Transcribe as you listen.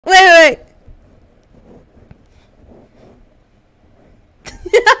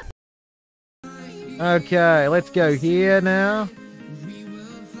Okay, let's go here now.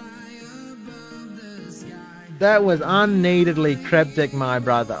 That was unneededly cryptic, my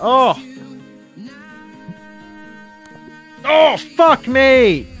brother. Oh! Oh, fuck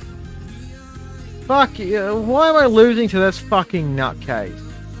me! Fuck you. Why am I losing to this fucking nutcase?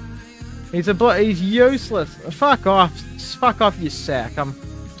 He's useless. Fuck off. Fuck off, you sack. I'm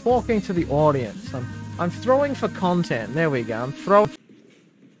talking to the audience. I'm throwing for content. There we go. I'm throwing.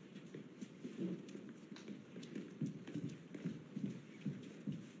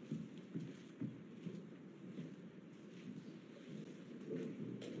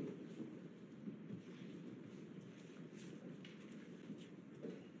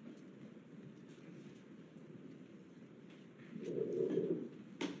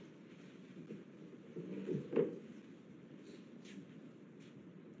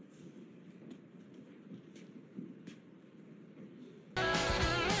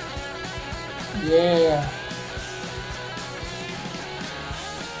 Yeah.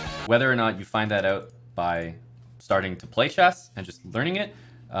 Whether or not you find that out by starting to play chess and just learning it,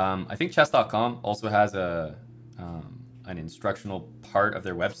 I think chess.com also has an instructional part of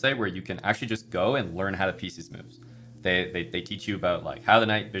their website where you can actually just go and learn how the pieces moves. They teach you about like how the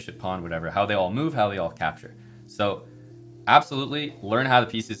knight, bishop, pawn, whatever, how they all move, how they all capture. So absolutely learn how the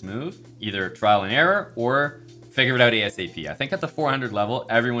pieces move, either trial and error or figure it out ASAP. I think at the 400 level,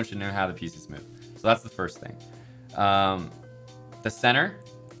 everyone should know how the pieces move. So that's the first thing. The center.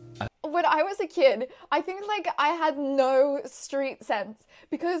 When I was a kid, I think like I had no street sense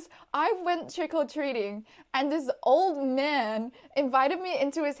because I went trick-or-treating and this old man invited me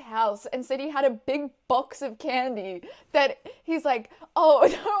into his house and said he had a big box of candy that he's like, oh,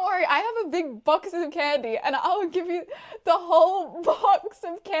 don't worry, I have a big box of candy and I'll give you the whole box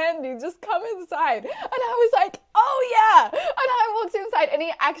of candy, just come inside. And I was like, oh yeah, and I walked inside and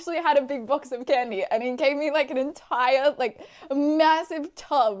he actually had a big box of candy and he gave me like an entire like massive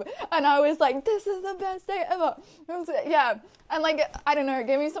tub and I was like, this is the best day ever. It was, yeah, and like I don't know,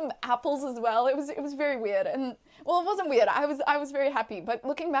 gave me some apples as well. It was very weird, and well, it wasn't weird. I was very happy, but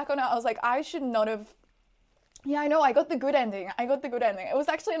looking back on it, I was like, I should not have. Yeah, I know, I got the good ending. I got the good ending. It was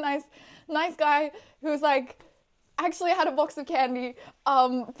actually a nice guy who was like actually had a box of candy.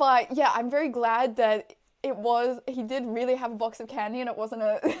 But yeah, I'm very glad that he did really have a box of candy and it wasn't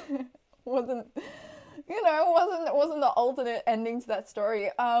a wasn't, you know, it wasn't the alternate ending to that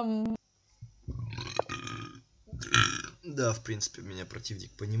story. Да, в принципе, меня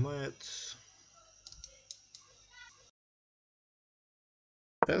противник понимает.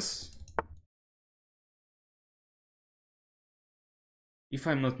 This, if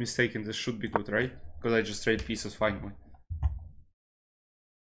I'm not mistaken, this should be good, right? Because I just trade pieces finally.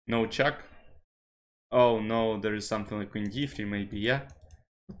 No check. Oh no, there is something like queen d3 maybe, yeah?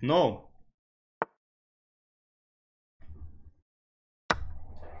 But no,